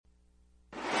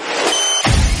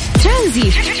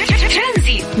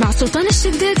ترانزيت مع سلطان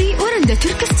الشدادي ورندا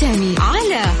تركستاني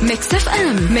على ميكس اف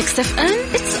ام. ميكس اف ام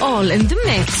it's all in the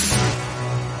mix.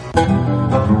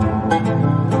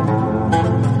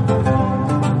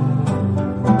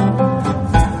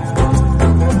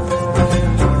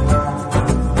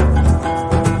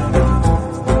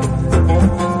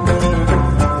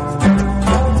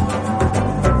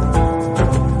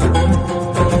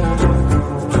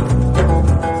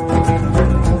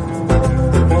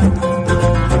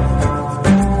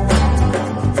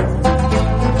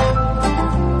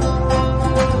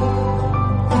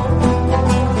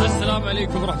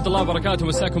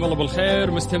 مساكم الله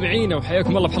بالخير مستمعين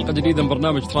وحياكم الله بحلقة جديدة من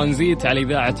برنامج ترانزيت على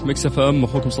إذاعة ميكس اف ام.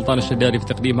 أخوكم سلطان الشدادي في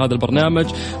تقديم هذا البرنامج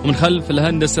ومن خلف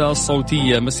الهندسة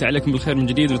الصوتية. مسي عليكم بالخير من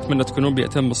جديد ونتمنى تكونون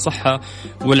بأتم الصحة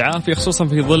والعافية خصوصا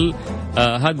في ظل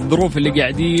هذه الظروف اللي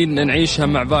قاعدين نعيشها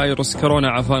مع فيروس كورونا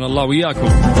عافانا الله وياكم.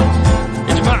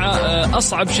 يا جماعة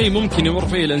أصعب شيء ممكن يمر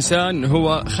فيه الإنسان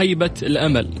هو خيبة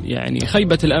الأمل. يعني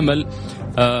خيبة الأمل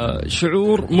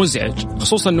شعور مزعج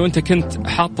خصوصا أنه أنت كنت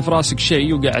حاط في راسك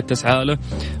شيء وقاعد تسعى له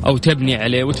أو تبني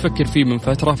عليه وتفكر فيه من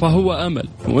فترة فهو أمل،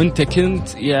 وأنت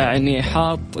كنت يعني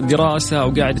حاط دراسة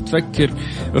وقاعد تفكر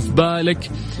في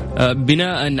بالك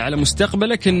بناء على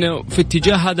مستقبلك أنه في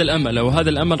اتجاه هذا الأمل أو هذا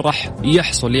الأمل راح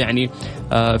يحصل يعني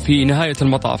في نهاية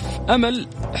المطاف. أمل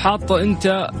حاط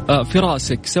أنت في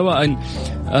راسك سواء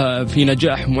في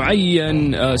نجاح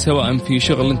معين، سواء في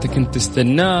شغل أنت كنت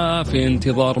تستناه، في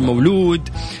انتظار مولود،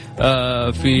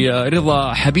 في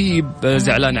رضا حبيب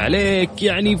زعلان عليك.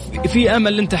 يعني في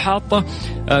أمل أنت حاطه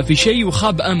في شيء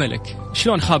وخاب أملك.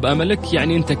 شلون خاب أملك؟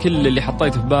 يعني أنت كل اللي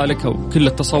حطيته في بالك أو كل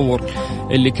التصور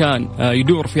اللي كان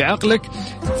يدور في عقلك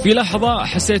في لحظة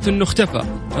حسيت أنه اختفى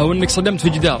أو أنك صدمت في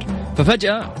جدار،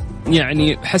 ففجأة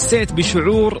يعني حسيت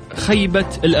بشعور خيبة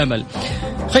الأمل.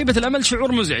 خيبة الأمل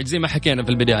شعور مزعج زي ما حكينا في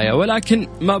البداية، ولكن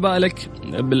ما بالك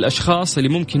بالأشخاص اللي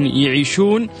ممكن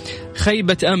يعيشون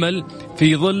خيبة أمل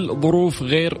في ظل ظروف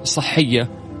غير صحية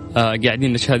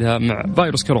قاعدين نشهدها مع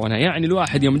فيروس كورونا. يعني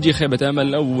الواحد يوم يجي خيبة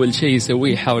أمل أول شيء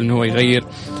يسويه يحاول أنه يغير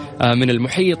من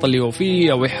المحيط اللي هو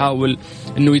فيه أو يحاول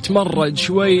أنه يتمرد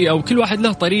شوي، أو كل واحد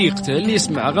له طريقته، اللي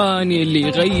يسمع أغاني، اللي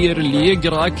يغير، اللي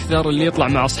يقرأ أكثر، اللي يطلع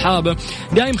مع أصحابه.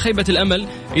 دائم خيبة الأمل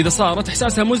إذا صارت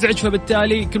إحساسها مزعج،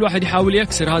 فبالتالي كل واحد يحاول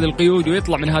يكسر هذه القيود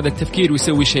ويطلع من هذا التفكير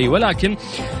ويسوي شيء. ولكن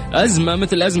أزمة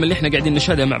مثل الأزمة اللي احنا قاعدين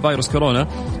نشهدها مع فيروس كورونا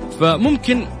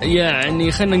فممكن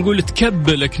يعني خلنا نقول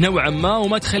تكبلك نوعا ما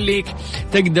وما تخليك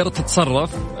تقدر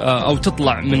تتصرف أو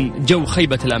تطلع من جو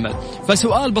خيبة الأمل.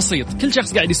 فسؤال بسيط كل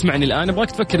شخص قاعد يسمعني الآن،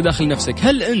 أبغاك تفكر داخل نفسك،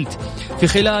 هل أنت في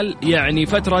خلال يعني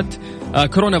فترة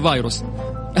كورونا فيروس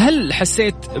هل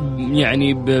حسيت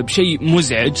يعني بشيء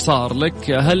مزعج صار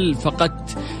لك؟ هل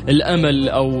فقدت الأمل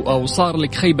أو صار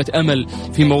لك خيبة أمل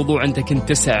في موضوع أنت كنت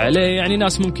تسعى عليه؟ يعني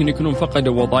ناس ممكن يكونون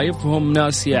فقدوا وظائفهم،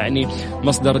 ناس يعني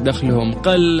مصدر دخلهم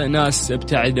قل، ناس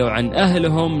ابتعدوا عن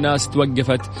أهلهم، ناس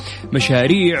توقفت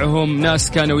مشاريعهم،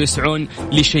 ناس كانوا يسعون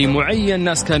لشيء معين،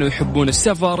 ناس كانوا يحبون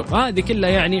السفر. هذه كلها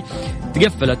يعني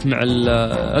تقفلت مع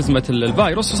أزمة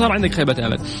الفيروس وصار عندك خيبة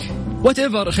أمل.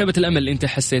 whatever خيبة الأمل اللي أنت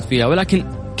حسيت فيها، ولكن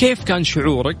كيف كان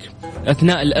شعورك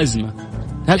أثناء الأزمة؟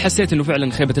 هل حسيت أنه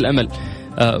فعلا خيبة الأمل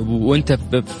وأنت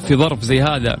في ظرف زي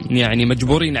هذا يعني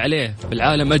مجبورين عليه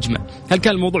بالعالم أجمع؟ هل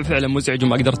كان الموضوع فعلا مزعج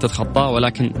وما قدرت تتخطاه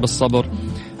ولكن بالصبر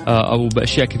أو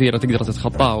بأشياء كثيرة تقدر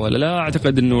تتخطاها ولا لا؟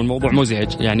 أعتقد أنه الموضوع مزعج.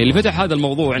 يعني اللي فتح هذا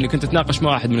الموضوع يعني كنت أتناقش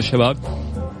مع واحد من الشباب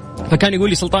فكان يقول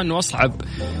لي سلطان أنه أصعب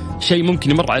شيء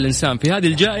ممكن يمر على الإنسان في هذه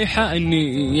الجائحة أن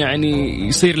يعني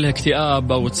يصير له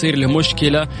اكتئاب أو تصير له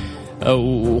مشكلة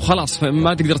وخلاص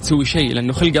ما تقدر تسوي شيء،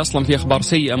 لأنه خلقه أصلا في أخبار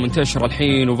سيئة منتشرة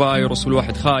الحين وفيروس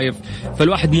والواحد خايف،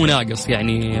 فالواحد مو ناقص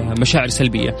يعني مشاعر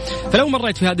سلبية. فلو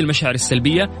مريت في هذه المشاعر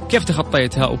السلبية كيف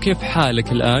تخطيتها وكيف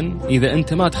حالك الآن إذا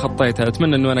أنت ما تخطيتها؟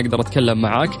 أتمنى أنه أنا أقدر أتكلم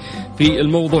معاك في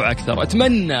الموضوع أكثر.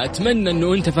 أتمنى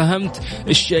أنه أنت فهمت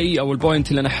الشيء أو البوينت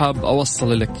اللي أنا حاب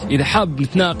أوصل لك. إذا حاب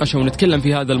نتناقش أو نتكلم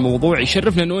في هذا الموضوع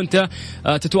يشرفنا أنه أنت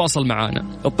تتواصل معنا.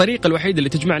 الطريقة الوحيدة اللي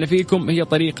تجمعنا فيكم هي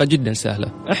طريقة جدا سهلة،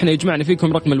 إحنا يجمعنا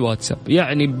فيكم رقم الواتساب.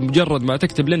 يعني بمجرد ما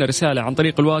تكتب لنا رسالة عن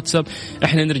طريق الواتساب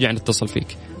إحنا نرجع نتصل فيك.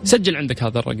 سجل عندك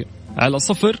هذا الرقم على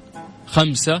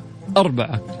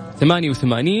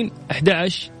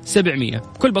 0548811700.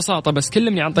 بكل بساطة بس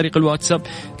كلمني عن طريق الواتساب،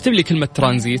 اكتب لي كلمة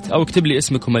ترانزيت أو اكتب لي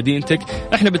اسمك ومدينتك،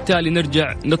 احنا بالتالي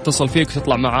نرجع نتصل فيك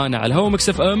وتطلع معانا على هوا ميكس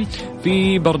اف ام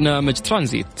في برنامج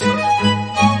ترانزيت.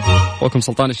 وكم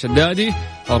سلطان الشدادي،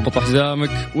 اربط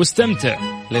حزامك واستمتع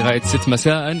لغاية 6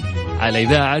 مساء على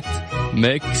إذاعة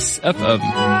ميكس اف ام.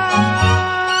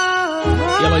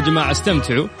 يلا يا جماعة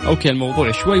استمتعوا. أوكي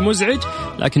الموضوع شوي مزعج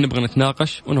لكن نبغى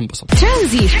نتناقش وننبسط.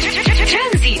 ترانزيت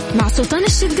ترانزيت مع سلطان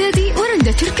الشدادي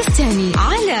ورندا تركستاني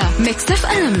على ميكس اف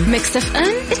ام. ميكس اف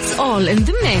ام it's all in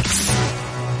the mix.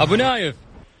 أبو نايف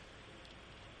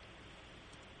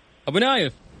أبو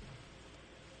نايف،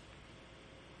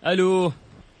 ألو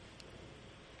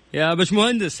يا باش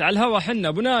مهندس، على الهوا حنا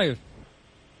أبو نايف.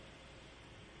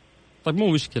 طيب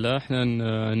مو مشكلة، احنا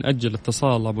نأجل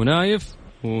اتصال أبو نايف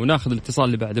وناخذ الاتصال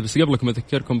اللي بعده، بس قبلكم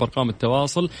أذكركم بأرقام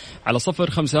التواصل على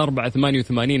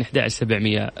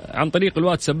 0548811700 عن طريق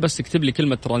الواتساب. بس اكتب لي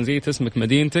كلمة ترانزيت، اسمك،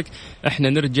 مدينتك، احنا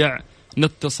نرجع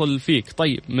نتصل فيك.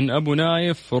 طيب من أبو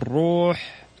نايف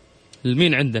نروح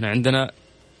لمين؟ عندنا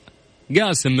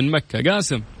قاسم من مكة.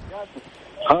 قاسم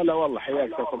هلا والله، حياك.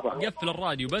 قفل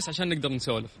الراديو بس عشان نقدر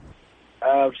نسولف.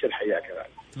 ابشر، حياك يا غالي.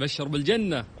 تبشر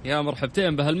بالجنة، يا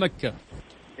مرحبتين بهالمكة.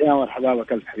 يا مرحبا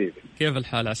بك ألف حبيبي. كيف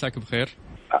الحال؟ عساك بخير؟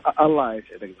 الله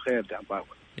يسعدك بخير دعم بابا.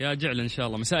 يا جعل إن شاء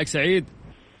الله. مساءك سعيد.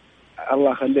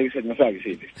 الله يخليك، يسعد مساك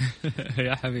سيدي.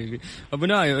 يا حبيبي أبو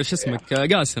نايف، إيش اسمك؟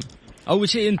 قاسم. أول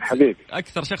شيء أنت حبيبي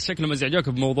أكثر شخص شكله مزعجوك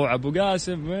بموضوع أبو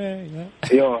قاسم.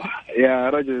 يوه يا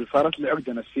رجل، صارت لي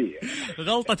عقدة نفسية.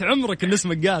 غلطة عمرك إن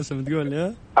اسمك قاسم تقول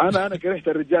لي. أنا كرهت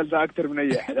الرجال ده أكثر من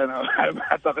أي أحد، أنا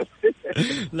أعتقد.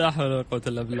 لا حول ولا قوة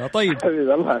إلا بالله. طيب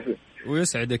حبيبي الله يسعدك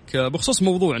ويسعدك، بخصوص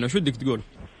موضوعنا شو بدك تقول؟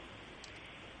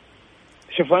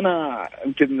 شوف، أنا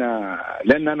يمكن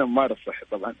لأن أنا ممارس صحي،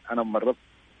 طبعا أنا ممرض.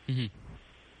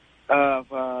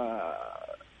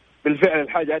 بالفعل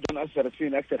الحاجة هذه أنا أثرت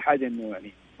فيني أكثر حاجة، إنه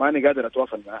يعني ماني قادر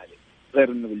أتواصل مع أهلي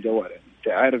غير إنه بالجوال. يعني أنت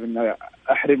عارف إن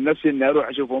أحرم نفسي إني أروح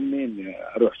أشوف أمي، إني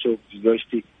أروح أشوف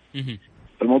زوجتي.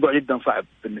 الموضوع جدا صعب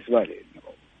بالنسبة لي.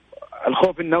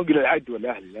 الخوف إنه أنقل العدوى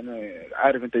لأهلي، لأن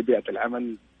عارف أنت بيئة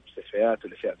العمل، مستشفيات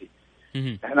والأشياء دي.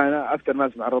 أنا أكثر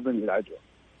ناس معرضين للعدوى.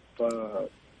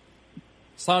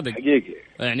 صادق حقيقي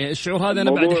يعني الشعور هذا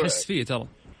أنا بعد أحس فيه ترى.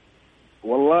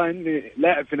 والله إني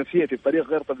لاعب في نفسيتي بطريقة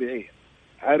غير طبيعية.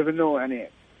 عارف إنه يعني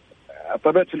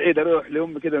طبيعة في العيد أروح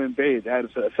لأمي كذا من بعيد،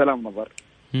 عارف، سلام نظر.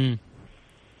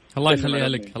 الله يخليها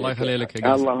لك، الله يخليها لك يا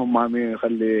قاسم. اللهم آمين،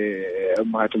 يخلي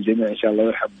أمهات الجميع إن شاء الله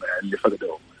ويرحم اللي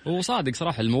فقدهم. وصادق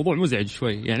صراحة الموضوع مزعج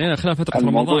شوي. يعني أنا خلال فترة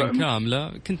رمضان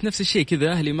كاملة كنت نفس الشيء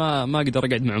كذا، أهلي ما أقدر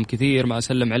أقعد معهم كثير، ما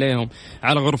أسلم عليهم،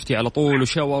 على غرفتي على طول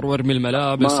وشاور وارمي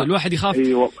الملابس. الواحد يخاف.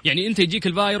 يعني أنت يجيك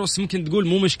الفيروس ممكن تقول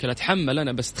مو مشكلة أتحمل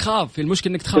أنا، بس تخاف.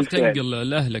 المشكلة إنك تخاف تنقل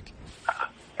لأهلك.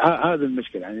 هذا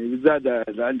المشكلة يعني، بالذات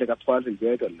إذا عندك أطفال في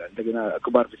البيت ولا عندك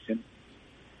كبار في السن،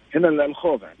 هنا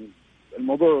الخوف. يعني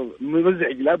الموضوع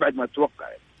مزعج لأبعد ما تتوقع.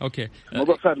 يعني أوكي،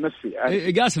 الموضوع صار نفسي.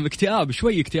 يعني قاسم اكتئاب،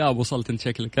 شوي اكتئاب وصلت انت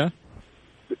شكلك. ها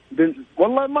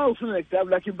والله ما وصلنا الاكتئاب،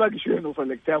 لكن باقي شوي نوصل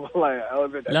الاكتئاب.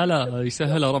 والله لا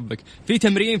يسهلها ربك. في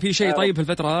تمرين، في شيء طيب في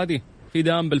الفترة هذه؟ في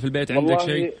دامبل في البيت عندك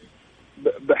شيء؟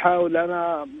 بحاول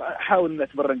أنا أحاول إن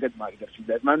أتمرن قد ما أقدر في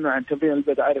البيت، مع إنه عن تمرين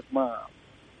البيت عارف ما.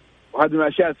 وهذه من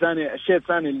الأشياء الثانية. الشيء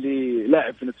الثاني اللي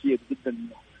لاعب في نفسيتي جدا،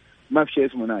 ما في شيء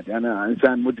اسمه نادي. أنا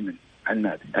إنسان مدمن على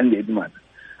النادي، عندي إدمان.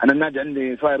 أنا النادي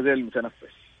عندي صاير زي المتنفس.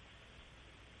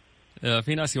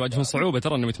 في ناس يواجهون صعوبة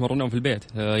ترى إنهم يتمرنون في البيت.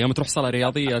 يوم تروح صالة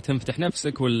رياضية تنفتح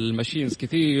نفسك والماشينز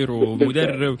كثير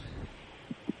ومدرب.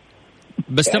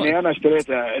 بس يعني أنا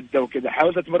اشتريت عدة وكذا،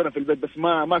 حاولت أتمرن في البيت، بس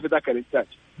ما في ذاك الإنتاج،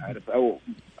 عارف، أو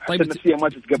طيب النفسية ما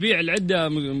تتقبل. تبيع العدة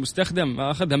مستخدم،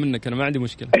 أخذها منك أنا، ما عندي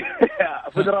مشكلة.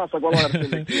 في دراسك والله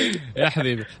يا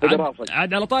حبيبي.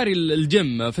 عاد على طاري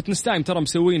الجيم، فتنس تايم ترى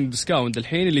مسوين ديسكاونت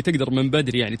الحين، اللي تقدر من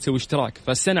بدري يعني تسوي اشتراك،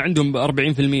 فالسنة عندهم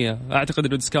 40%. أعتقد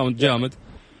إنه ديسكاونت جامد.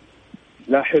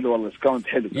 لا حلو والله، ديسكاونت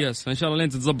حلو. يس، فإن شاء الله لين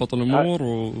تتضبط الأمور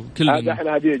وكل. هذا أحلى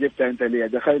هدية جبتها أنت لي،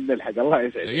 دخلنا نلحق. الله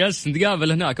يسعدك. يس،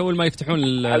 نتقابل هناك أول ما يفتحون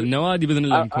النوادي بإذن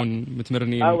الله نكون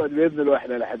متمرنين. أول بإذن الله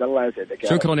إحنا لحد. الله يسعدك.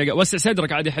 شكرا يا وسع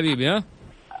صدرك عاد يا حبيبي. ها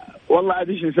والله عاد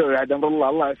ايش نسوي عاد امر الله.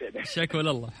 الله يسعدك. شكوى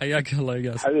لله. حياك الله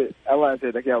يا قاسم حبيبي. الله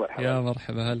يسعدك. يا مرحبا. يا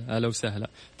مرحبا. هلا وسهلا.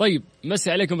 طيب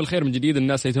مسي عليكم بالخير من جديد.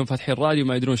 الناس اللي فاتحين الراديو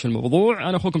ما يدرون شو الموضوع.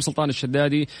 انا اخوكم سلطان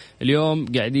الشدادي. اليوم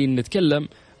قاعدين نتكلم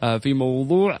في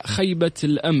موضوع خيبة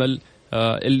الامل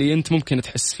اللي أنت ممكن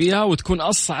تحس فيها وتكون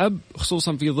أصعب،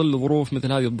 خصوصا في ظل ظروف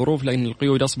مثل هذه الظروف، لأن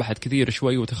القيود أصبحت كثير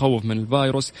شوي وتخوف من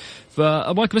الفيروس.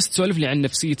 فأبغاك بس تسولف لي عن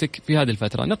نفسيتك في هذه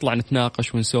الفترة، نطلع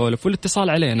نتناقش ونسولف. والاتصال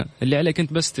علينا اللي عليك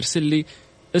أنت بس ترسل لي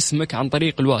اسمك عن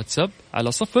طريق الواتساب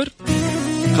على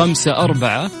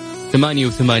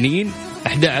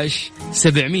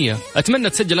 0548811700. أتمنى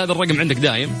تسجل هذا الرقم عندك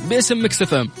دايم باسم ميكس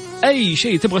اف ام. أي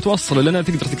شيء تبغى توصل لنا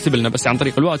تقدر تكتب لنا بس عن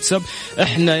طريق الواتساب.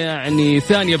 احنا يعني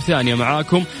ثانية بثانية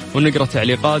معاكم ونقرأ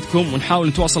تعليقاتكم ونحاول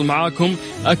نتواصل معاكم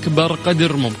أكبر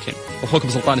قدر ممكن. أخوكم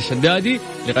سلطان الشدادي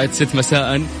لغاية 6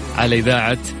 مساء على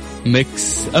إذاعة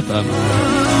ميكس اف ام.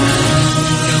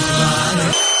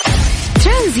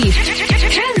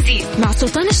 ترانزيت مع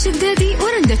سلطان الشدادي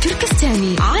ورندا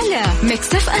تركستاني على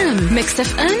ميكس اف ام. ميكس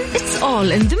اف ام it's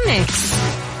all in the mix.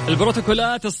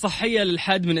 البروتوكولات الصحية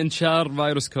للحد من انتشار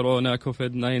فيروس كورونا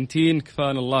كوفيد 19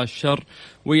 كفانا الله الشر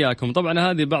وياكم.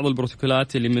 طبعا هذه بعض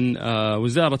البروتوكولات اللي من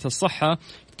وزارة الصحة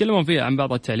يتكلمون فيها عن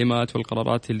بعض التعليمات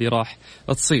والقرارات اللي راح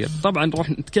تصير. طبعا راح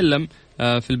نتكلم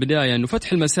في البداية أنه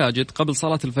فتح المساجد قبل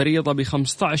صلاة الفريضة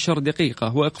ب15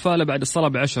 دقيقة وإقفاله بعد الصلاة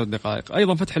ب10 دقائق.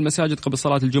 أيضا فتح المساجد قبل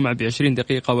صلاة الجمعة ب20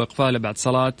 دقيقة وإقفاله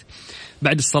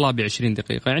بعد الصلاة ب20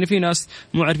 دقيقة. يعني في ناس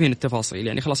مو عارفين التفاصيل،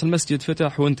 يعني خلاص المسجد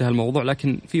فتح وانتهى الموضوع،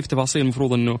 لكن في تفاصيل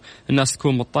المفروض أنه الناس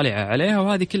تكون مطلعة عليها،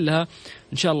 وهذه كلها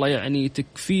إن شاء الله يعني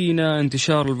تكفينا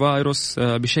انتشار الفيروس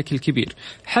بشكل كبير.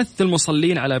 حث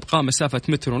المصلين على إبقاء مسافة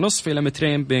 1.5 إلى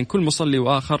 2 بين كل مصلي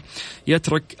وآخر،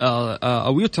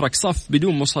 يترك صف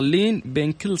بدون مصلين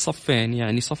بين كل صفين،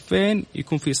 يعني صفين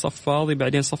يكون في صف فاضي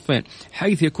بعدين صفين،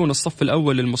 حيث يكون الصف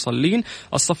الأول للمصلين،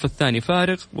 الصف الثاني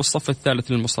فارغ، والصف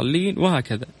الثالث للمصلين،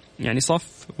 وهكذا. يعني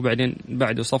صف وبعدين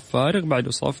بعده صف فارغ،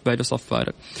 بعده صف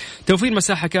فارغ. توفير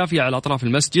مساحة كافية على أطراف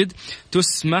المسجد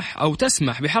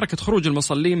تسمح بحركة خروج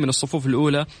المصلين من الصفوف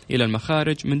الأولى إلى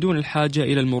المخارج من دون الحاجة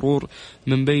إلى المرور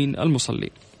من بين المصلين،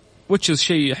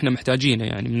 شيء احنا محتاجينه.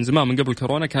 يعني من زمان من قبل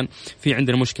كورونا كان في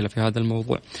عندنا مشكلة في هذا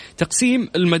الموضوع. تقسيم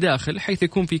المداخل حيث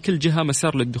يكون في كل جهة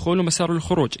مسار للدخول ومسار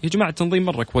للخروج. يا جماعة التنظيم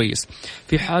مرة كويس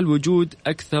في حال وجود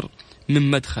أكثر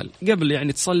من مدخل. قبل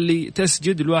يعني تصلي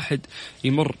تسجد الواحد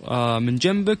يمر من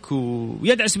جنبك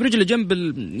ويدعس برجله جنب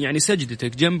يعني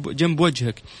سجدتك جنب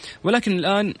وجهك، ولكن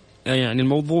الآن يعني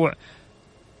الموضوع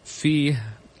فيه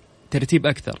ترتيب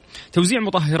أكثر. توزيع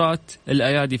مطهرات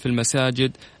الأيادي في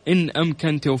المساجد إن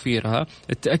أمكن توفيرها،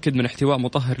 التأكد من احتواء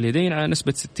مطهر اليدين على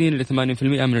نسبة 60 إلى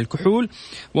 80% من الكحول،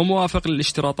 وموافق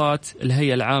للاشتراطات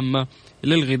الهيئة العامة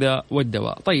للغذاء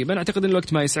والدواء. طيب أنا أعتقد أن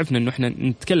الوقت ما يسعفنا أنه إحنا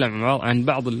نتكلم عن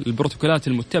بعض البروتوكولات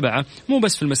المتبعة مو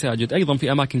بس في المساجد، أيضا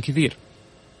في أماكن كثير،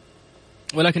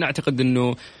 ولكن أعتقد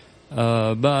أنه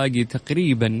باقي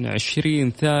تقريبا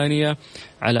 20 ثانية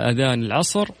على أذان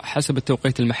العصر حسب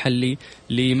التوقيت المحلي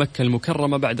لمكة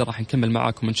المكرمة. بعد راح نكمل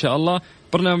معاكم إن شاء الله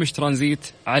برنامج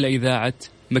ترانزيت على إذاعة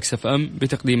ميكس اف ام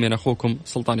بتقديم من أخوكم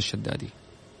سلطان الشدادي.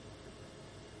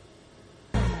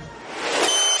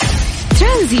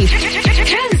 ترانزيت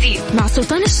مع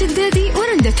سلطان الشدادي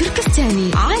ورندا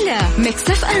تركستاني على ميكس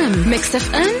اف ام. ميكس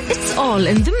اف ام it's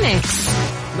all in the mix.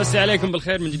 بس عليكم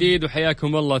بالخير من جديد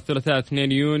وحياكم الله. الثلاثاء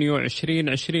 2 يونيو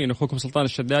 2020 أخوكم سلطان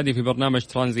الشدادي في برنامج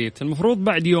ترانزيت. المفروض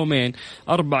بعد يومين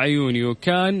 4 يونيو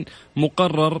كان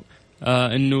مقرر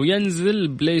أنه ينزل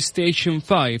بلاي ستيشن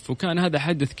 5، وكان هذا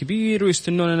حدث كبير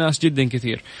ويستنون ناس جدا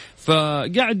كثير.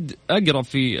 فقعد أقرأ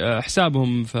في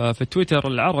حسابهم في تويتر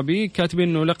العربي كاتبين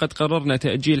أنه لقد قررنا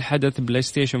تأجيل حدث بلاي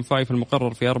ستيشن 5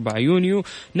 المقرر في 4 يونيو.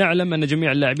 نعلم أن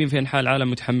جميع اللاعبين في أنحاء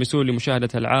العالم متحمسون لمشاهدة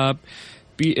ألعاب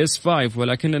PS5،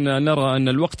 ولكننا نرى أن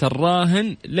الوقت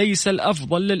الراهن ليس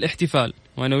الأفضل للاحتفال،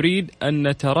 ونريد أن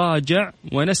نتراجع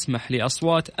ونسمح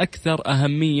لأصوات أكثر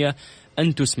أهمية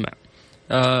أن تسمع.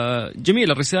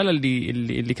 جميل الرسالة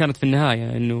اللي كانت في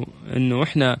النهاية إنه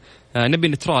إحنا نبي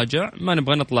نتراجع، ما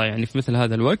نبغى نطلع يعني في مثل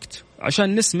هذا الوقت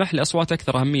عشان نسمح لأصوات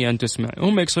أكثر أهمية أن تسمع.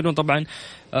 هم يقصدون طبعا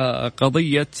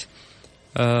قضية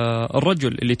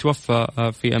الرجل اللي توفى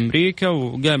في أمريكا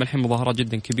وقام الحين مظاهرات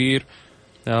جدا كبير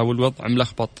والوضع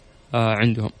ملخبط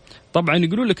عندهم. طبعا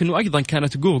يقولون لك أنه أيضا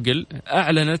كانت جوجل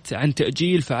أعلنت عن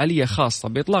تأجيل فعالية خاصة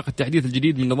بإطلاق التحديث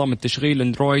الجديد من نظام التشغيل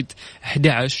أندرويد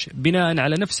 11 بناء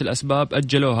على نفس الأسباب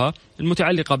أجلوها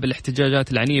المتعلقة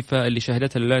بالاحتجاجات العنيفة اللي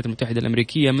شهدتها الولايات المتحدة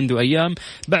الأمريكية منذ أيام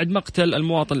بعد مقتل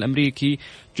المواطن الأمريكي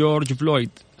جورج فلويد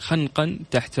خنقا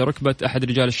تحت ركبة أحد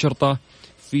رجال الشرطة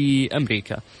في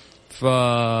أمريكا.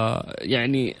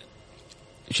 يعني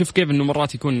شوف كيف إنه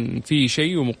مرات يكون في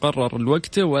شيء ومقرر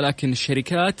الوقت، ولكن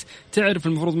الشركات تعرف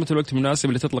المفروض متى الوقت المناسب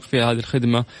اللي تطلق فيها هذه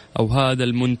الخدمة أو هذا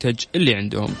المنتج اللي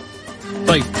عندهم.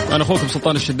 طيب أنا أخوكم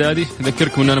سلطان الشدادي،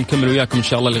 أذكركم أن أنا مكمل وياكم إن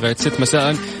شاء الله لغاية 6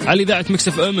 مساء على إذاعة ميكس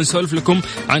اف ام. نسولف لكم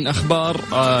عن أخبار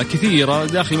كثيرة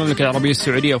داخل المملكة العربية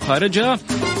السعودية وخارجها،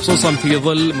 خصوصا في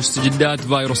ظل مستجدات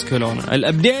فيروس كورونا.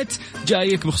 الأبديت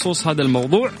جايك بخصوص هذا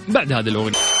الموضوع بعد هذا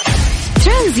الأغنية.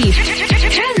 ترانزيت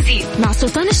مع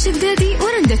سلطان الشدادي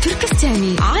ورندا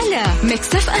تركستاني على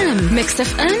ميكس اف ام. ميكس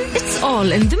اف ام it's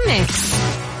all in the mix.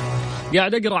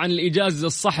 قاعد أقرأ عن الإيجاز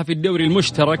الصحفي الدوري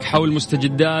المشترك حول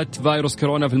مستجدات فيروس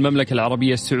كورونا في المملكة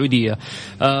العربية السعودية.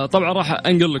 طبعا راح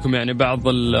أنقل لكم يعني بعض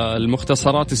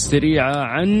المختصرات السريعة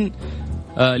عن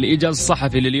لإيجاز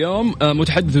الصحفي لليوم.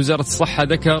 متحدث وزارة الصحة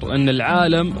ذكر أن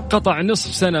العالم قطع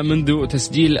نصف سنة منذ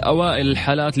تسجيل أوائل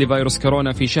الحالات لفيروس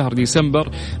كورونا في شهر ديسمبر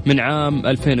من عام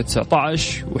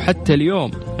 2019 وحتى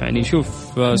اليوم. يعني شوف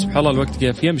سبحان الله الوقت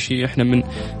كيف يمشي. احنا من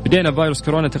بدينا فيروس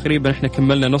كورونا تقريبا احنا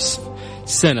كملنا نصف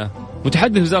سنة.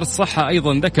 متحدث وزارة الصحة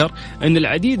أيضا ذكر أن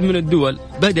العديد من الدول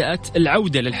بدأت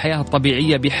العودة للحياة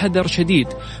الطبيعية بحذر شديد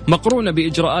مقرونة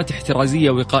بإجراءات احترازية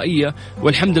وقائية،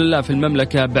 والحمد لله في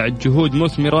المملكة بعد جهود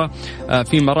مثمرة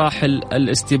في مراحل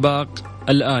الاستباق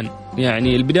الآن.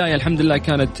 يعني البداية الحمد لله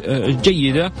كانت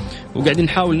جيدة وقاعدين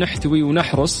نحاول نحتوي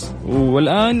ونحرص،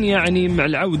 والآن يعني مع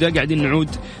العودة قاعدين نعود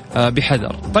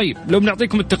بحذر. طيب لو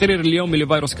بنعطيكم التقرير اليومي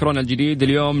لفيروس كورونا الجديد،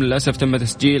 اليوم للأسف تم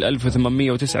تسجيل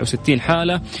 1869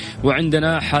 حالة،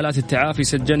 وعندنا حالات التعافي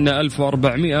سجلنا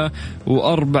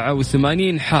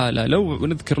 1484 حالة. لو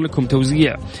نذكر لكم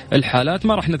توزيع الحالات،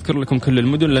 ما راح نذكر لكم كل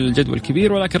المدن لأن الجدول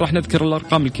كبير، ولكن راح نذكر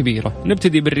الأرقام الكبيرة.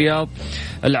 نبتدي بالرياض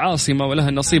العاصمة ولها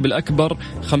النصيب الأكبر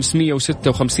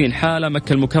 556 حالة،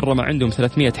 مكة المكرمة عندهم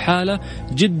 300 حالة،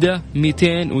 جدة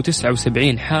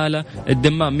 279 حالة،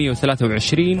 الدمام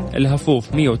 123،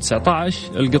 الهفوف 119،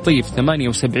 القطيف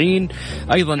 78،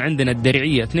 أيضا عندنا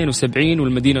الدرعية 72،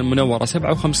 والمدينة المنورة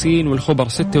 57، والخبر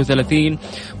 36،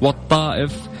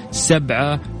 والطائف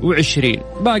 27.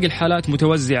 باقي الحالات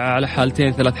متوزعة على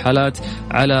حالتين 3 حالات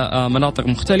على مناطق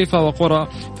مختلفة وقرى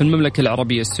في المملكة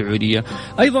العربية السعودية.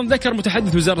 أيضا ذكر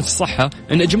متحدث وزارة الصحة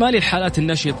أن إجمالي الحالات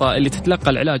النشطة اللي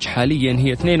تتلقى العلاج حاليا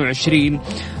هي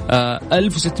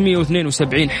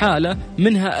 22,672 حالة،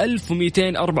 منها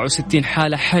 1264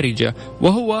 حالة حرجة،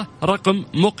 وهو رقم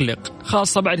مقلق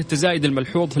خاصة بعد التزايد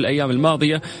الملحوظ في الأيام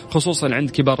الماضية خصوصا عند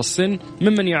كبار السن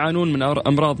ممن يعانون من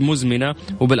أمراض مزمنة،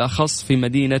 وبالأخص في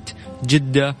مدينة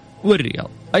جدة والرياض.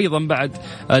 أيضا بعد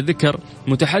ذكر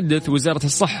متحدث وزارة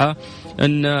الصحة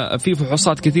أن في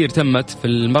فحوصات كثير تمت في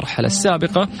المرحلة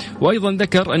السابقة، وأيضا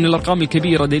ذكر أن الأرقام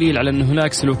الكبيرة دليل على أن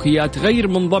هناك سلوكيات غير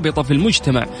منضبطة في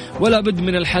المجتمع، ولا بد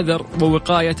من الحذر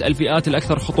ووقاية الفئات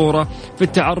الأكثر خطورة في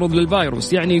التعرض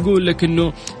للفيروس. يعني يقول لك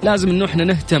أنه لازم أنه إحنا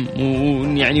نهتم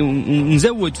ويعني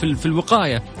ونزود في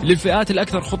الوقاية للفئات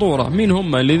الأكثر خطورة. مين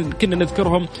هم اللي كنا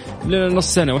نذكرهم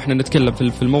لنص سنة وإحنا نتكلم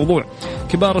في الموضوع؟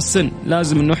 كبار السن،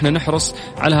 لازم أنه إحنا نحرص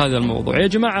على هذا الموضوع يا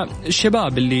جماعة.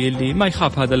 الشباب اللي ما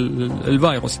يخاف هذا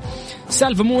الفيروس،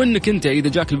 السالفة مو انك انت اذا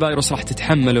جاك الفيروس راح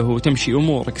تتحمله وتمشي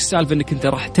امورك، السالفة انك انت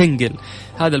راح تنقل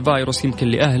هذا الفيروس يمكن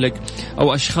لاهلك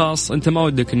او اشخاص انت ما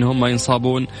ودك انهم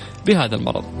ينصابون بهذا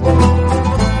المرض.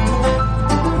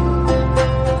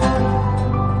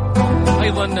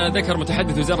 أيضا ذكر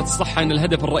متحدث وزارة الصحة أن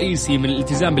الهدف الرئيسي من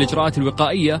الالتزام بالإجراءات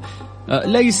الوقائية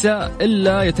ليس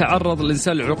إلا يتعرض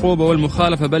الإنسان للعقوبة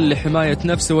والمخالفة بل لحماية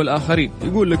نفسه والآخرين.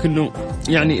 يقول لك أنه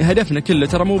يعني هدفنا كله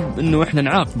ترى مو أنه إحنا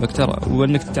نعاقبك ترى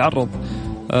وأنك تتعرض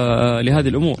لهذه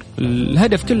الأمور،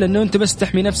 الهدف كله أنه أنت بس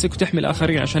تحمي نفسك وتحمي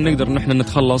الآخرين عشان نقدر أن احنا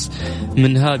نتخلص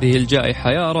من هذه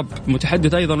الجائحة يا رب.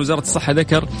 متحدث أيضا وزارة الصحة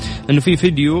ذكر أنه في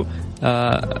فيديو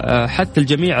حتى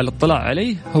الجميع على الاطلاع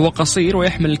عليه، هو قصير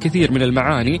ويحمل الكثير من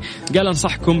المعاني. قال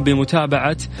أنصحكم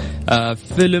بمتابعة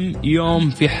فيلم يوم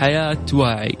في حياة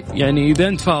واعي. يعني إذا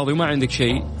أنت فاضي وما عندك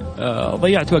شيء،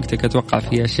 ضيعت وقتك أتوقع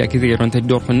في أشياء كثير وأنت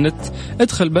تدور في النت،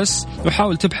 ادخل بس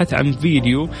وحاول تبحث عن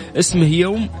فيديو اسمه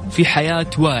يوم في حياة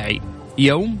واعي.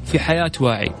 يوم في حياة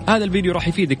واعي، هذا الفيديو راح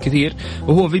يفيدك كثير،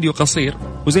 وهو فيديو قصير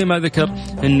وزي ما ذكر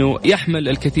أنه يحمل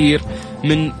الكثير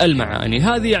من المعاني.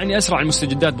 هذه يعني أسرع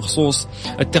المستجدات بخصوص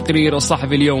التقرير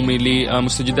الصحفي اليومي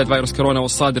لمستجدات فيروس كورونا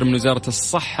والصادر من وزارة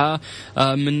الصحة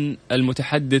من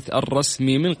المتحدث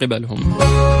الرسمي من قبلهم.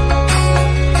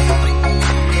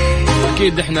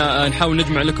 أكيد إحنا نحاول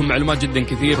نجمع لكم معلومات جدا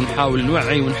كثير، ونحاول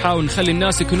نوعي ونحاول نخلي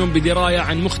الناس يكونون بدراية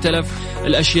عن مختلف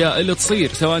الأشياء اللي تصير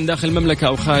سواء داخل المملكة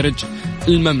أو خارج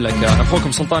المملكة.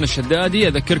 أخوكم سلطان الشدادي،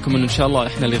 أذكركم إن شاء الله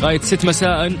إحنا لغاية 6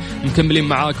 مساء مكملين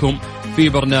معاكم في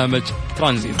برنامج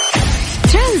ترانزيت.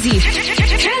 ترانزيت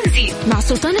مع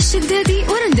سلطان الشدادي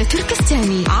ورندا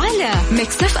تركستاني على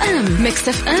ميكس اف ام. ميكس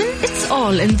اف ام it's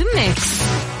all in the mix.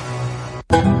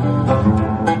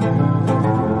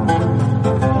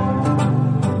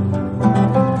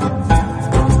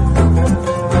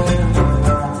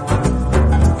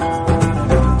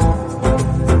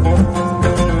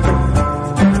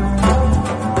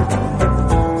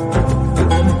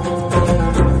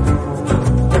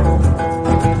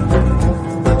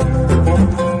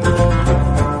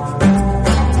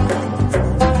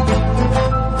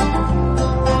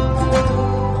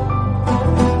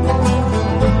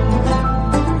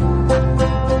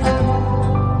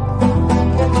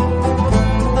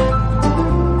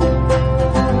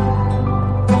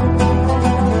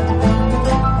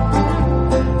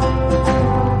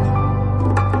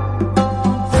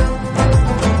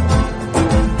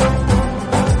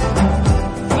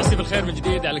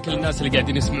 الناس اللي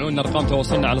قاعدين يسمعونا أرقام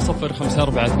تواصلنا على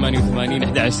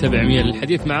 0548811700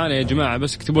 للحديث معانا يا جماعة.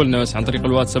 بس اكتبوا لنا بس عن طريق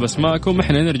الواتساب اسماءكم،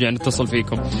 احنا نرجع نتصل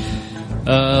فيكم.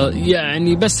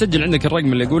 يعني بس سجل عندك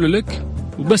الرقم اللي يقوله لك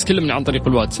وبس كلمنا عن طريق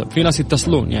الواتساب. في ناس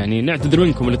يتصلون يعني نعتذر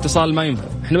منكم الاتصال ما ينفع،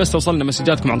 احنا بس توصلنا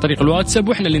مسجاتكم عن طريق الواتساب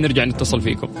واحنا اللي نرجع نتصل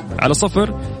فيكم على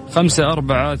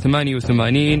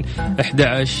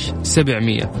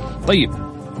 0548811700. طيب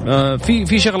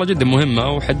في شغلة جدا مهمة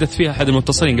وحدث فيها أحد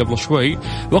المتصلين قبل شوي.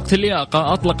 وقت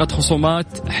اللياقة أطلقت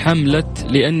خصومات حملة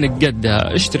لأنك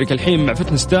قدها. اشترك الحين مع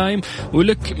فتنس تايم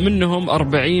ولك منهم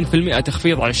 40%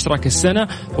 تخفيض على اشتراك السنة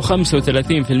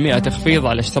و35% تخفيض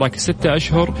على اشتراك 6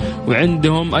 أشهر،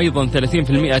 وعندهم أيضا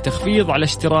 30% تخفيض على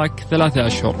اشتراك 3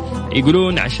 أشهر.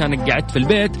 يقولون عشانك قعدت في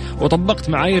البيت وطبقت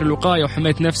معايير الوقاية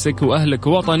وحميت نفسك وأهلك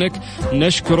ووطنك،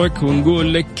 نشكرك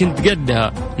ونقول لك كنت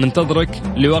قدها. ننتظرك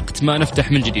لوقت ما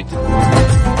نفتح من جديد.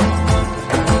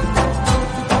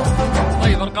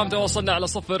 طيب أرقام تواصلنا على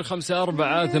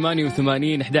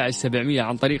 0548811700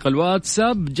 عن طريق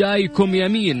الواتساب. جايكم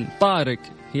يمين طارق،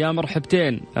 يا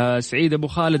مرحبتين. سعيد أبو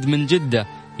خالد من جدة،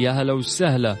 يا هلا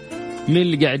وسهلا. مين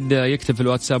اللي قاعد يكتب في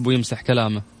الواتساب ويمسح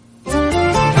كلامه؟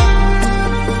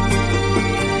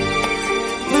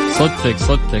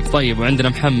 صدتك. طيب وعندنا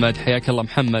محمد، حياك الله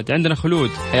محمد. عندنا خلود،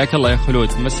 حياك الله يا خلود.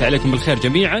 مسي عليكم بالخير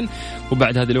جميعا،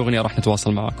 وبعد هذه الأغنية راح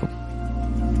نتواصل معاكم.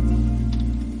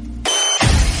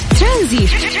 ترانزيت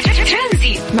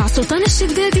مع سلطان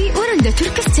الشدادي ورندا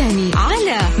تركستاني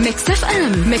على ميكس اف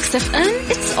ام.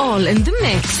 it's all in the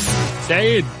mix.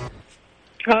 سعيد،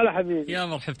 هلا حبيبي. يا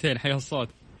مرحبتين، حيا الصوت.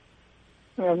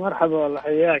 يا مرحبا والله،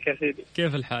 حياك يا سيدي.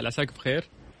 كيف الحال؟ عساك بخير؟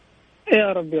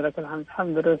 يا ربي لك الحمد،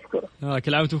 الحمد لله شكرا.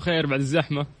 كل عام وانتم بخير بعد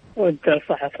الزحمة. وانت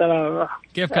صحة سلامة.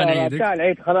 كيف كان عيدك؟ كان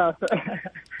العيد خلاص.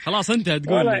 خلاص انت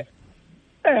تقول لي.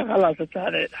 ايه خلاص انتهى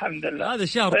العيد الحمد لله. هذا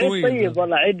الشهر طويل. طيب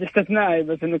والله عيد استثنائي،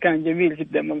 بس انه كان جميل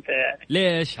جدا ممتع يعني.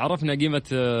 ليش؟ عرفنا قيمة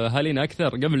اهالينا اكثر.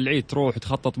 قبل العيد تروح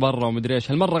وتخطط برا ومدري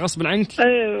ايش، هالمرة غصب عنك.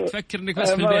 أيوه. تفكر انك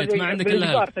بس في البيت ما عندك الا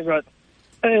هذا.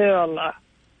 اي والله.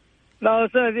 لا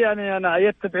السنة دي يعني انا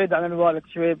عيدت بعيد عن الوالد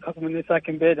شوي بحكم اني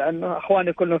ساكن بعيد عنه.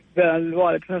 اخواني كلهم في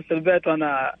الوالد في نفس البيت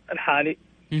وانا الحالي.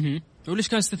 وليش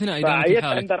كان استثنائي؟ عيدت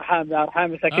عند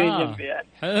ارحامي ساكنين جنبي يعني.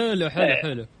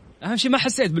 حلو. اهم شيء ما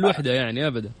حسيت بالوحدة يعني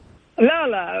ابدا. لا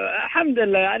الحمد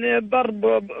لله يعني.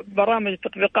 برامج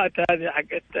التطبيقات هذه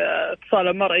حقت اتصال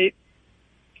المرئي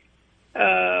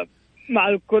مع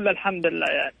الكل الحمد لله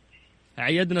يعني.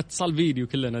 عيدنا اتصال فيديو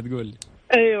كلنا تقول لي.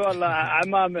 اي والله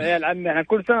عمام عيال عمي يعني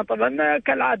كل سنه طبعا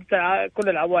كالعاده كل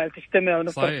العوائل تجتمع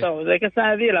ونفطر سوا زي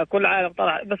السنه هذه. لا كل عائله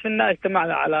طلع بس في النهايه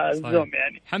اجتمعنا على الزوم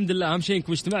يعني. الحمد لله، اهم شيء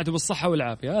انكم اجتمعتوا بالصحه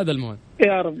والعافيه، هذا المهم.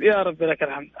 يا رب لك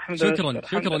الحمد.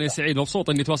 شكرا يا سعيد، مبسوط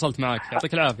اني تواصلت معك.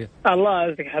 يعطيك العافيه. الله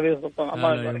يعزك حبيبي سلطان.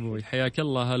 الله يبارك يا ابوي، حياك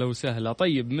الله. هلا وسهلا.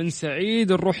 طيب من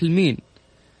سعيد نروح لمين؟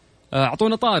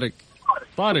 اعطونا طارق.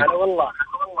 هلا والله.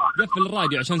 قفل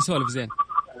الراديو عشان نسولف زين.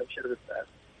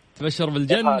 تبشر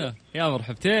بالجنة، يا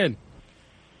مرحبتين.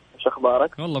 شو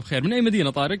أخبارك؟ والله بخير. من أي مدينة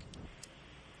طارق؟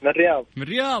 من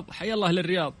الرياض. حيا الله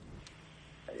للرياض.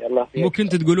 حيا الله فيك. مو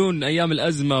كنت تقولون أيام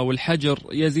الأزمة والحجر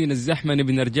يا زين الزحمة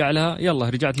نبي نرجع لها؟ يلا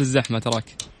رجعت للزحمة تراك.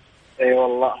 أي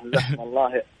والله الزحمة.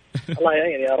 الله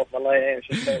يعين يا رب. الله يعين.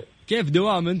 كيف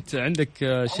دوام أنت عندك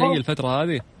شيء الفترة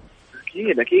هذه؟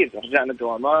 أكيد رجعنا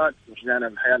دوامات، رجعنا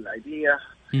الحياة العادية.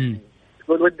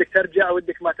 تقول ودك ترجع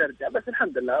ودك ما ترجع، بس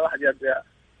الحمد لله واحد يرجع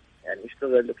يعني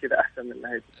يشتغل وكذا أحسن من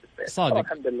هاي البيت. صادق.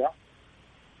 الحمد لله.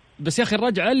 بس يا أخي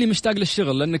الرجعة اللي مشتاق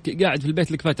للشغل لأنك قاعد في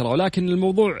البيت لك فترة، ولكن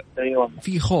الموضوع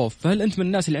في خوف. فهل أنت من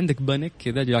الناس اللي عندك بانيك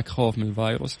كذا، جاك خوف من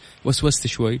الفيروس؟ وسوست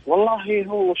شوي؟ والله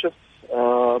هو شوف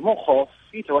مو خوف،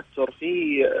 في توتر،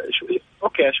 في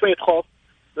شوية خوف،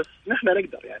 بس نحن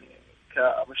نقدر يعني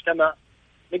كمجتمع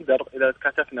نقدر إذا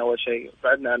تكاتفنا أول شيء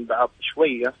بعدنا عن بعض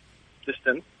شوية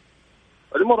ديستنس،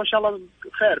 والأمور إن شاء الله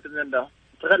خير بإذن الله.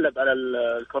 تغلب على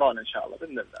الكورونا إن شاء الله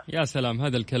بإذن الله. يا سلام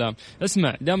هذا الكلام.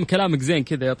 اسمع، دام كلامك زين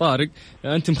كذا يا طارق،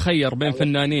 أنت مخير بين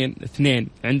فنانين اثنين،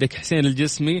 عندك حسين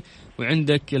الجسمي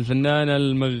وعندك الفنانة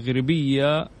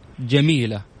المغربية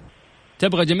جميلة.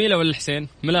 تبغى جميلة ولا حسين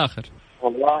من الآخر؟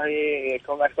 والله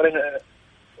كون أكثر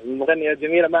المغنية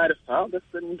جميلة ما أعرفها، بس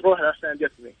نروح لحسين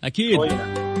الجسمي.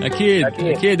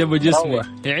 أكيد أبو جسمي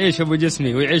يعيش. أبو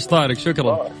جسمي ويعيش طارق.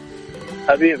 شكرا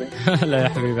حبيبي. لا يا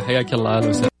حبيبي، حياك الله. أهلا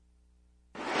وسهلا.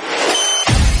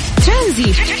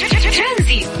 ترانزيت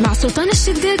مع سلطان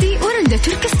الشدادي ورندا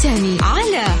تركستاني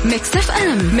على ميكس اف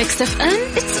ام.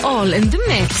 it's all in the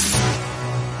mix.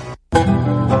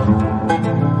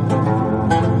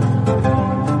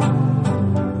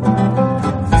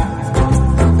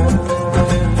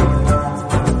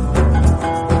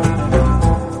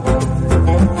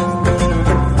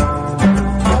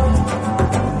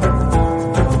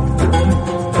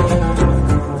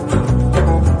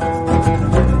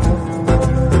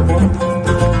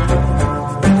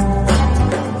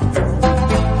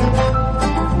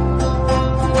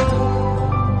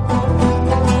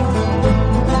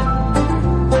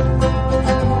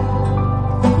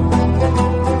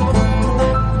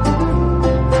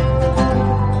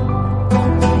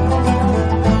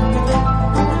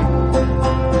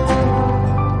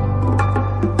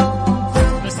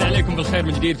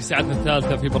 جديد في ساعتنا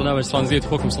الثالثة في برنامج ترانزيت.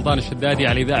 أخوكم سلطان الشدادي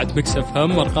على إذاعة ميكس اف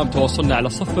ام. أرقام تواصلنا على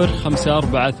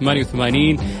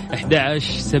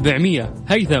 0548811700.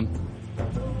 هيثم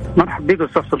مرحبا بك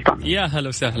أستاذ سلطان. يا هلا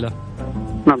وسهلا.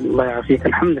 الله يعافيك.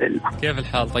 الحمد لله. كيف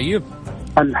الحال؟ طيب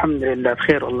الحمد لله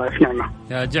بخير والله في نعمة.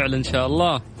 يا جعل إن شاء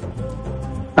الله.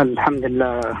 الحمد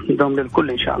لله دوم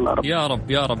للكل إن شاء الله رب. يا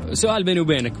رب يا رب. سؤال بيني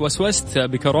وبينك، وسوست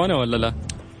بكورونا ولا لا؟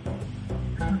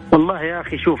 والله يا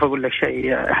أخي شوف أقول لك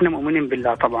شيء، إحنا مؤمنين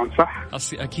بالله طبعا صح؟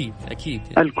 أكيد أكيد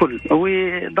الكل،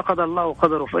 وده قدر الله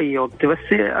وقدره في أي وقت، بس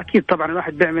أكيد طبعا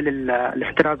الواحد بيعمل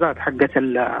الاحترازات حقت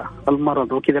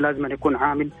المرض وكذا، لازم أن يكون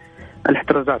عامل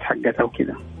الاحترازات حقتها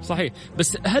وكذا. صحيح،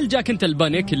 بس هل جاك أنت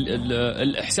البانيك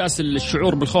الإحساس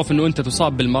الشعور بالخوف أنه أنت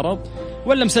تصاب بالمرض،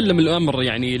 ولا مسلم الأمر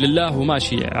يعني لله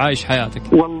وماشي عايش حياتك؟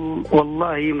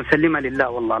 والله مسلمة لله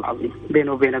والله العظيم بيني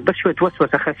وبينك، بس شوية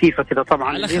وسوسة خفيفة كذا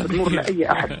طبعا تمر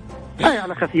لأي أحد.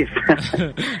 على خفيف.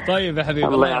 طيب يا حبيبي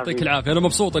الله يعطيك العافية. أنا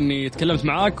مبسوط أني تكلمت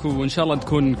معاك، وإن شاء الله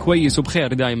تكون كويس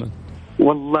وبخير دائما.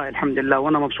 والله الحمد لله،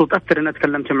 وانا مبسوط اكثر ان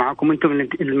اتكلمت معاكم. انتم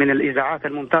من الاذاعات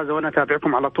الممتازه، وانا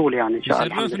اتابعكم على طول يعني ان شاء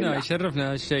الله.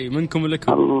 يشرفنا هالشيء منكم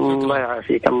ولكم. الله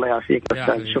يعافيك الله يعافيك.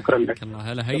 شكرا لك.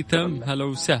 الله هلا هيثم، هلا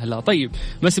وسهلا. طيب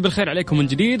مسي بالخير عليكم من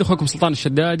جديد. اخوكم سلطان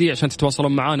الشدادي. عشان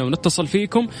تتواصلون معنا ونتصل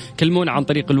فيكم كلمونا عن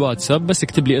طريق الواتساب، بس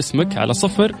اكتب لي اسمك على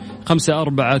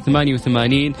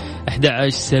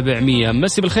 0548811700.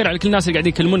 مسي بالخير على كل الناس اللي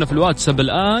قاعدين يكلمونا في الواتساب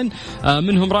الان،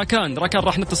 منهم راكان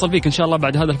راح نتصل فيك ان شاء الله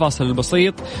بعد هذا الفاصل البسيط.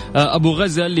 أبو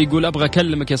غزل يقول أبغى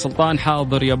أكلمك يا سلطان.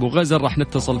 حاضر يا أبو غزل، راح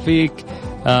نتصل فيك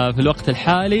في الوقت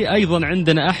الحالي. أيضا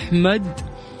عندنا أحمد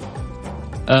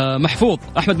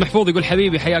محفوظ يقول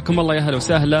حبيبي حياكم الله، يا هلا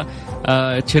وسهلا.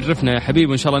 تشرفنا يا حبيبي،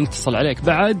 وإن شاء الله نتصل عليك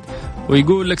بعد.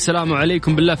 ويقول لك سلام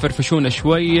عليكم، بالله فرفشونا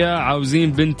شوية،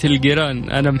 عاوزين بنت الجيران.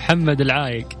 أنا محمد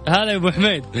العايق. هلا يا أبو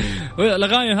حميد.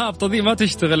 الأغاني هابطة دي ما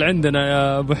تشتغل عندنا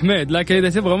يا أبو حميد، لكن إذا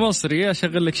تبغى مصري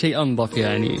أشغل لك شيء أنظف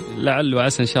يعني، لعل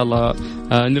وعسى إن شاء الله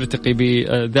نرتقي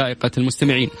بذائقة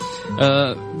المستمعين.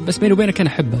 بس بيني وبينك أنا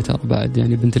أحبها ترى بعد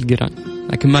يعني بنت الجيران،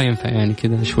 لكن ما ينفع يعني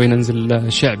كذا، شوي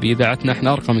ننزل شعبي، إذاعتنا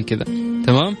إحنا أرقى من كذا.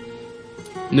 تمام،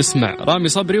 نسمع رامي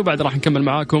صبري وبعد راح نكمل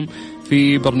معاكم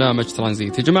في برنامج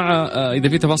ترانزيت. يا جماعة إذا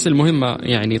في تفاصيل مهمة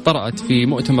يعني طرأت في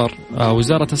مؤتمر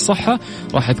وزارة الصحة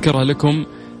راح أذكرها لكم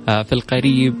في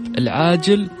القريب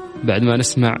العاجل بعد ما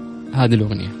نسمع هذه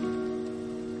الأغنية.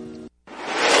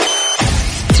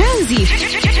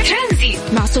 ترانزيت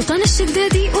مع سلطان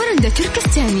الشدادي ورندا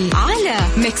تركستاني على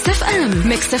ميكس اف ام.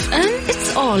 ميكس اف ام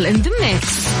it's all in the mix.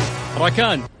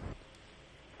 راكان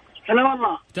هلا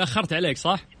والله. تأخرت عليك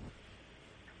صح؟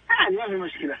 ما في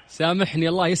مشكلة. سامحني،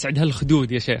 الله يسعد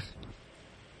هالخدود يا شيخ.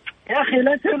 يا أخي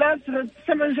لا تسمع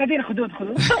ساعتين خدود.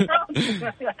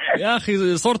 يا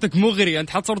أخي صورتك مغري، أنت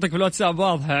حط صورتك في الواتساب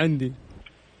واضحة عندي.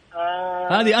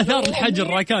 هذه أثار الحجر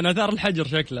راكان، أثار الحجر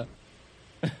شكله.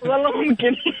 والله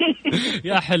ممكن.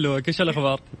 يا حلوة، كيش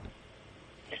الأخبار؟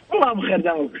 والله بخير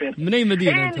دائما بخير. من أي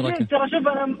مدينة أنت راكان؟ ترى شوف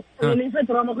أنا لي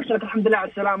فترة ما قلت لك الحمد لله على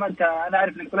السلامة. أنا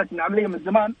أعرف إنك طلعت من عملية من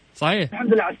زمان. صحيح.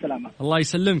 الحمد لله على السلامة. الله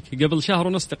يسلمك. قبل شهر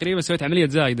ونص تقريبا سويت عملية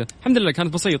زايدة، الحمد لله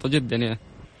كانت بسيطة جدا يعني.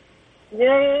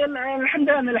 الحمد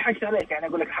لله أنا لحقت عليك يعني،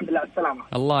 أقول لك الحمد لله على السلامة.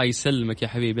 الله يسلمك يا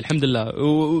حبيبي، الحمد لله.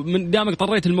 ومن دامك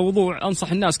طريت الموضوع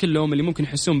أنصح الناس كلهم اللي ممكن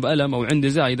يحسون بألم أو عنده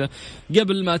زايدة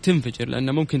قبل ما تنفجر،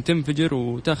 لأنه ممكن تنفجر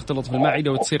وتختلط في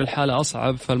المعدة وتصير الحالة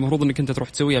أصعب، فالمفروض أنك أنت تروح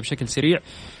تسويها بشكل سريع،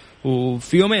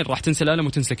 وفي يومين راح تنسى الألم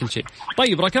وتنسى كل شيء.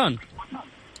 طيب راكان،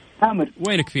 آمر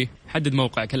وينك فيه؟ حدد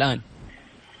موقعك الآن.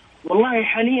 والله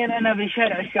حاليا أنا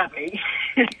بشارع الشافعي.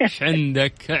 إيش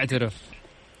عندك؟ اعترف.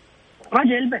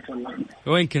 راجع البيت والله.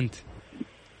 وين كنت؟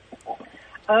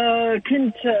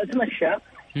 كنت أتمشى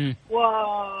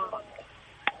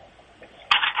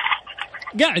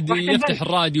قاعد يفتح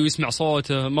الراديو يسمع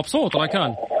صوته، مبسوط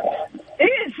راكان.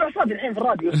 إيه اسمع صوتي الحين في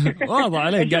الراديو. واضح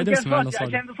عليك قاعد اسمع صوتي.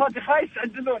 عشان صوتي خايس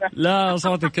عدلونه. لا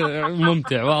صوتك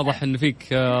ممتع، واضح إن فيك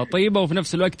طيبة وفي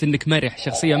نفس الوقت إنك مرح،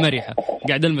 شخصية مرحة.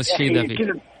 قاعد ألمس الشيء ذا فيك.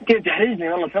 كذا تحرجني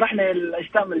والله، صراحنا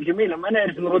الأجسام الجميلة ما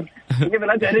نعرف نرد. كيف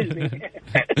لا تحرجني.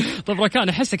 طب راكان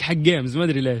أحسك حق جيمز، ما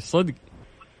أدري ليش صدق.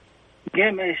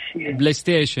 جيم إيش؟ بلاي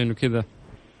ستيشن وكذا.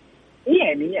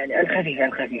 يعني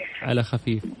على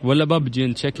خفيف ولا ببجي؟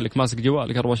 انت شكلك ماسك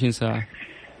جوالك 24 ساعة.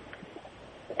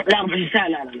 لا 24 ساعة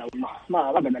لا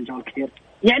ما ببعد عن الجوال كثير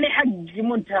يعني، حق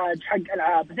مونتاج حق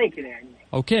ألعاب زي كذا يعني.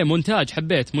 اوكي مونتاج،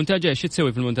 حبيت مونتاج. ايش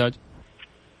تسوي في المونتاج؟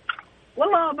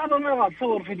 والله بعض المرات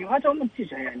تصور فيديوهات او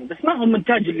منتجها يعني، بس ما هو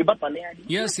المونتاج اللي بطل يعني.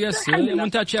 يس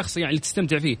مونتاج شخصي يعني اللي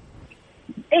تستمتع فيه.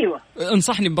 ايوه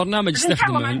انصحني ببرنامج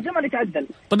استخدمه. الزمن يتعدل.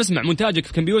 طب اسمع، مونتاجك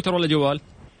في كمبيوتر ولا جوال؟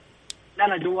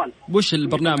 لا جوال. وش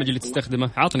البرنامج اللي تستخدمه؟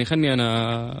 عطني خلني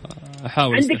انا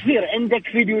احاول. عندك كثير، عندك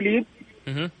فيديو ليب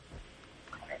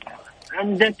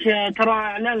عندك ترى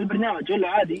إعلان البرنامج ولا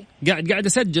عادي؟ قاعد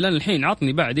أسجل أنا الحين،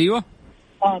 عطني بعد. أيوة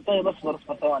طيب أصبر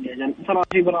ثواني يا جل. ترى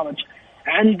في برامج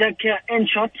عندك إن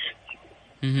شوت،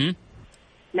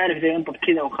 ما أعرف إذا ينطق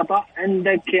كذا وخطأ.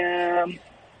 عندك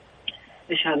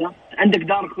إيش هذا؟ عندك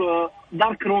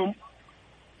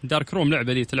دارك روم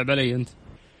لعبة دي تلعب علي أنت؟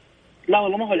 لا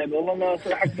والله ما هو لعبة، والله ما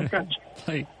حق برنامج.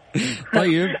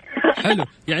 طيب حلو.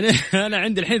 يعني أنا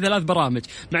عندي الحين 3 برامج،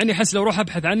 مع إني حس لو روح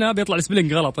أبحث عنها بيطلع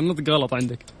السبلينج غلط، النطق غلط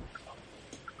عندك.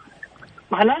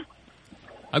 مهلا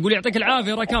أقول يعطيك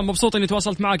العافية راكان، مبسوط إني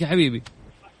تواصلت معك يا حبيبي.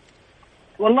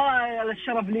 والله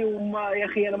الشرف لي، وما يا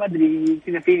أخي أنا ما أدري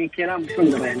كذا فيني كلام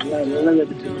بسندر يعني.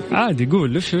 لا عادي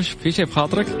قول. وش في شيء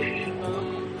بخاطرك؟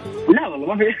 لا والله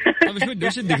ما في. طيب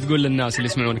وش ودك تقول للناس اللي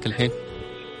يسمعونك الحين؟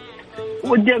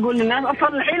 ودي أقول للناس أصلا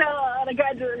الحين أنا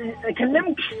قاعد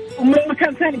أكلمك ومن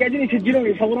مكان ثاني قاعدين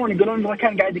يسجلون يصورون يقولون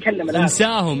راكان قاعد يكلم الآن.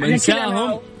 انساهم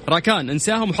راكان،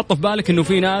 انساهم وحط في بالك إنه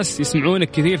في ناس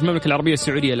يسمعونك كثير في المملكة العربية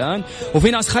السعودية الآن،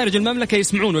 وفي ناس خارج المملكة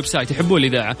يسمعون ويب سايت يحبون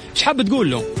الإذاعة. إيش حاب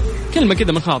تقول لهم؟ كلمة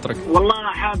كذا من خاطرك.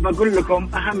 والله حاب أقول لكم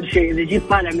أهم شيء إذا جيت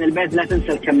طالع من البيت لا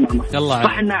تنسى الكمامة.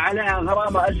 صح إنها عليها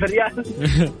غرامة 1000 ريال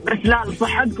بس لا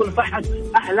لصحتك ولصحة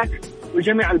أهلك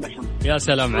وجميع البشر. يا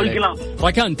سلام عليك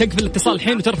راكان. تقفل الاتصال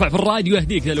الحين وترفع في الراديو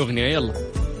يهديك ذا الأغنية. يلا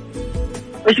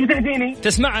إيش بتهديني؟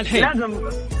 تسمعها الحين لازم.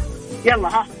 يلا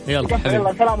يلا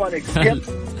السلام عليكم. هلا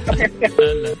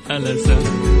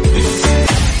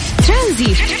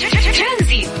ترانزيت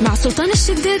مع سلطان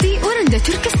الشدادي ورندا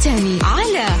تركستاني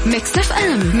على ميكس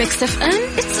اف ام.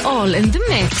 It's all in the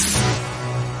mix.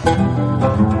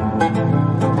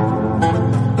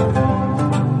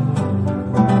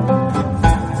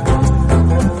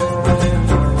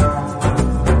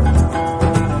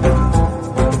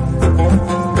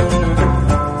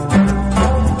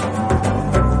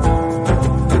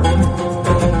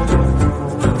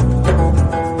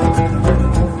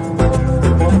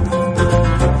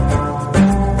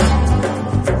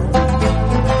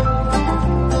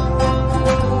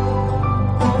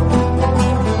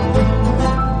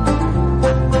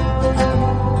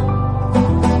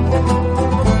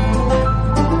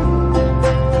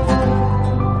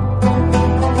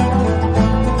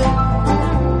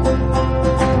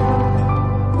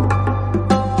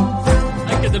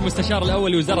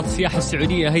 الأول لوزارة السياحة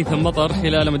السعودية هيثم مطر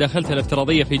خلال مداخلته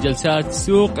الافتراضية في جلسات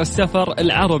سوق السفر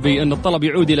العربي أن الطلب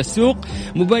يعود إلى السوق،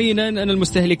 مبينا أن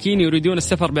المستهلكين يريدون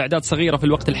السفر بأعداد صغيرة في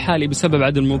الوقت الحالي بسبب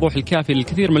عدم الوضوح الكافي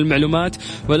للكثير من المعلومات،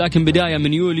 ولكن بداية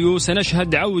من يوليو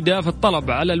سنشهد عودة في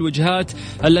الطلب على الوجهات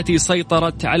التي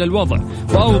سيطرت على الوضع.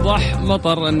 وأوضح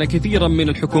مطر أن كثيرا من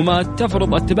الحكومات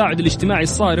تفرض التباعد الاجتماعي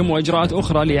الصارم وإجراءات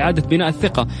أخرى لإعادة بناء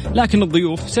الثقة، لكن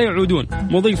الضيوف سيعودون،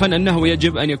 مضيفا أنه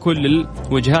يجب أن يكون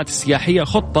للوجهات السياحية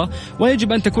خطة،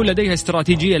 ويجب أن تكون لديها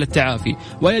استراتيجية للتعافي،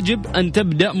 ويجب أن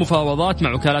تبدأ مفاوضات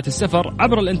مع وكالات السفر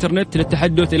عبر الإنترنت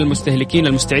للتحدث إلى المستهلكين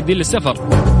المستعدين للسفر.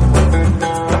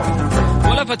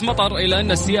 ولفت مطر إلى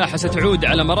أن السياحة ستعود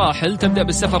على مراحل، تبدأ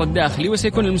بالسفر الداخلي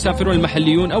وسيكون المسافرون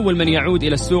المحليون أول من يعود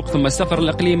إلى السوق، ثم السفر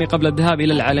الإقليمي قبل الذهاب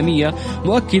إلى العالمية،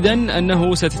 مؤكدا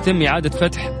أنه ستتم إعادة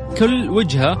فتح كل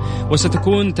وجهة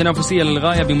وستكون تنافسية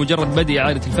للغاية بمجرد بدء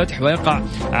إعادة الفتح، ويقع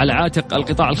على عاتق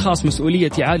القطاع الخاص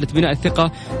مسؤولية إعادة بناء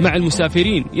الثقة مع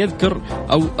المسافرين. يذكر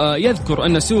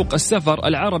أن سوق السفر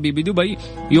العربي بدبي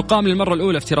يقام للمرة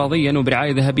الأولى افتراضيا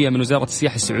وبرعاية ذهبية من وزارة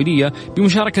السياحة السعودية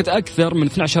بمشاركة أكثر من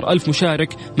 12,000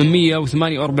 مشارك من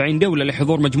 148 دولة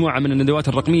لحضور مجموعة من الندوات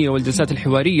الرقمية والجلسات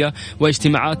الحوارية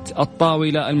واجتماعات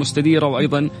الطاولة المستديرة،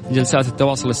 وأيضا جلسات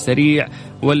التواصل السريع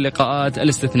واللقاءات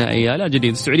الاستثنائية. لا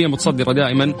جديد، السعودية متصدرة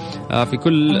دائما في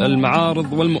كل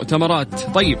المعارض والمؤتمرات.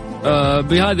 طيب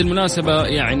بهذه المناسبة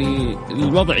يعني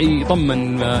الوضع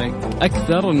يطمن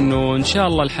أكثر أنه إن شاء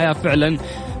الله الحياة فعلا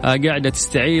قاعدة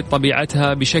تستعيد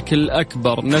طبيعتها بشكل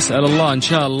أكبر. نسأل الله إن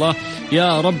شاء الله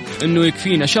يا رب أنه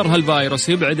يكفينا شر هالفيروس،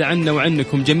 يبعد عنا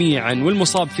وعنكم جميعا،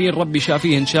 والمصاب فيه ربي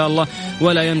شافيه إن شاء الله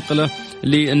ولا ينقله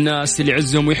للناس اللي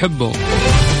يعزهم ويحبهم.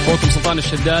 أخوكم سلطان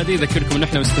الشدادي ذكركم أن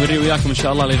احنا مستمرين وياكم إن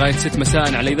شاء الله لغاية 6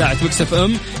 مساء على إذاعة ميكس اف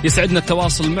ام. يسعدنا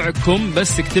التواصل معكم،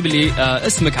 بس اكتب لي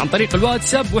اسمك عن طريق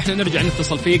الواتساب وإحنا نرجع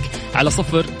نتصل فيك على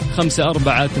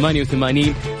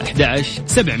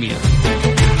 0548811700.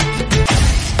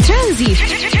 ترانزيت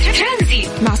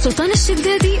مع سلطان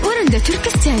الشدادي ورندا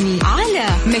تركستاني على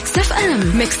ميكس اف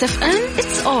ام. ميكس اف ام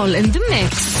it's all in the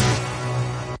mix.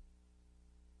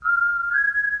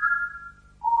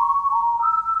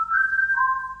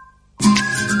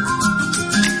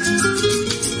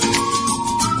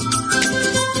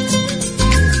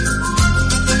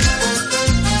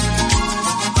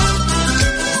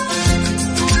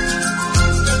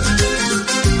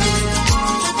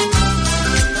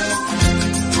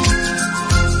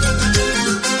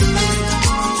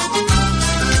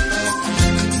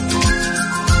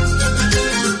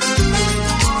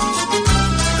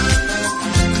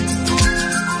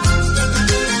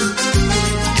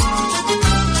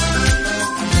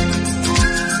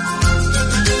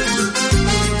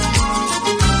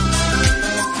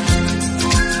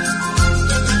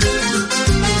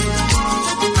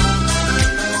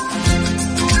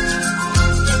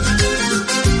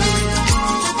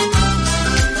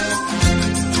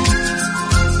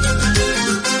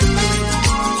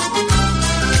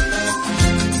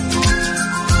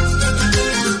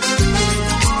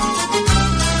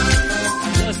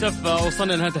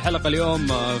 وصلنا لنهاية الحلقة اليوم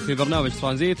في برنامج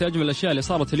ترانزيت. أجمل الأشياء اللي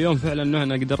صارت اليوم فعلا أنه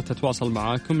أنا قدرت أتواصل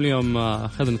معاكم اليوم.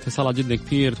 أخذنا اتصالات جدا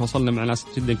كثير، تواصلنا مع ناس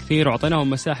جدا كثير، وعطيناهم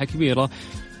مساحة كبيرة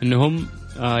أنهم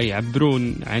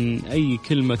يعبرون عن أي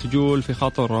كلمة تجول في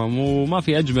خاطرهم، وما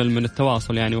في أجمل من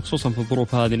التواصل يعني، وخصوصا في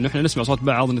الظروف هذه أنه إحنا نسمع صوت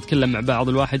بعض، نتكلم مع بعض،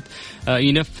 الواحد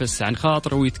ينفس عن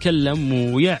خاطره ويتكلم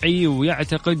ويعي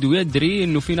ويعتقد ويدري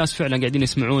أنه في ناس فعلا قاعدين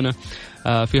يسمعونا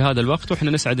في هذا الوقت.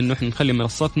 وإحنا نسعد أنه إحنا نخلي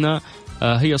منصتنا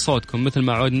هي صوتكم مثل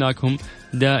ما عودناكم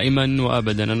دائما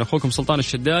وأبدا. أنا أخوكم سلطان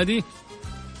الشدادي،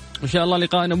 وإن شاء الله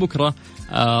لقائنا بكرة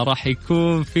راح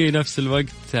يكون في نفس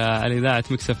الوقت على إذاعة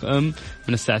مكسف أم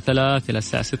من الساعة 3 إلى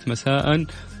الساعة 6 مساء.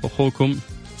 أخوكم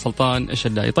سلطان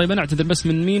الشدادي. طيب أنا أعتذر بس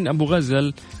من مين؟ أبو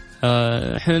غزل،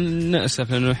 إحنا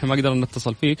نأسف لأنه إحنا ما قدرنا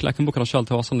نتصل فيك، لكن بكرة إن شاء الله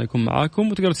تواصلنا يكون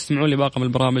معاكم، وتقدروا تستمعون لباقي من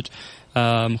البرامج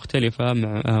مختلفة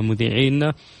مع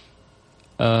مذيعين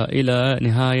إلى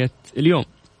نهاية اليوم.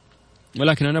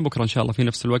 ولكن أنا بكرة إن شاء الله في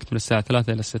نفس الوقت من الساعة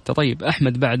 3 إلى 6. طيب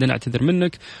أحمد بعد نعتذر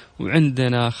منك،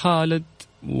 وعندنا خالد،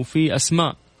 وفي أسماء.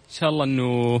 إن شاء الله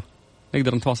أنه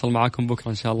نقدر نتواصل معاكم بكرة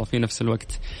إن شاء الله في نفس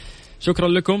الوقت. شكرا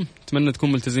لكم، أتمنى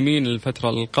تكون ملتزمين الفترة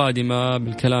القادمة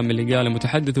بالكلام اللي قاله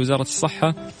متحدث وزارة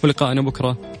الصحة، ولقائنا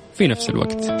بكرة في نفس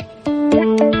الوقت.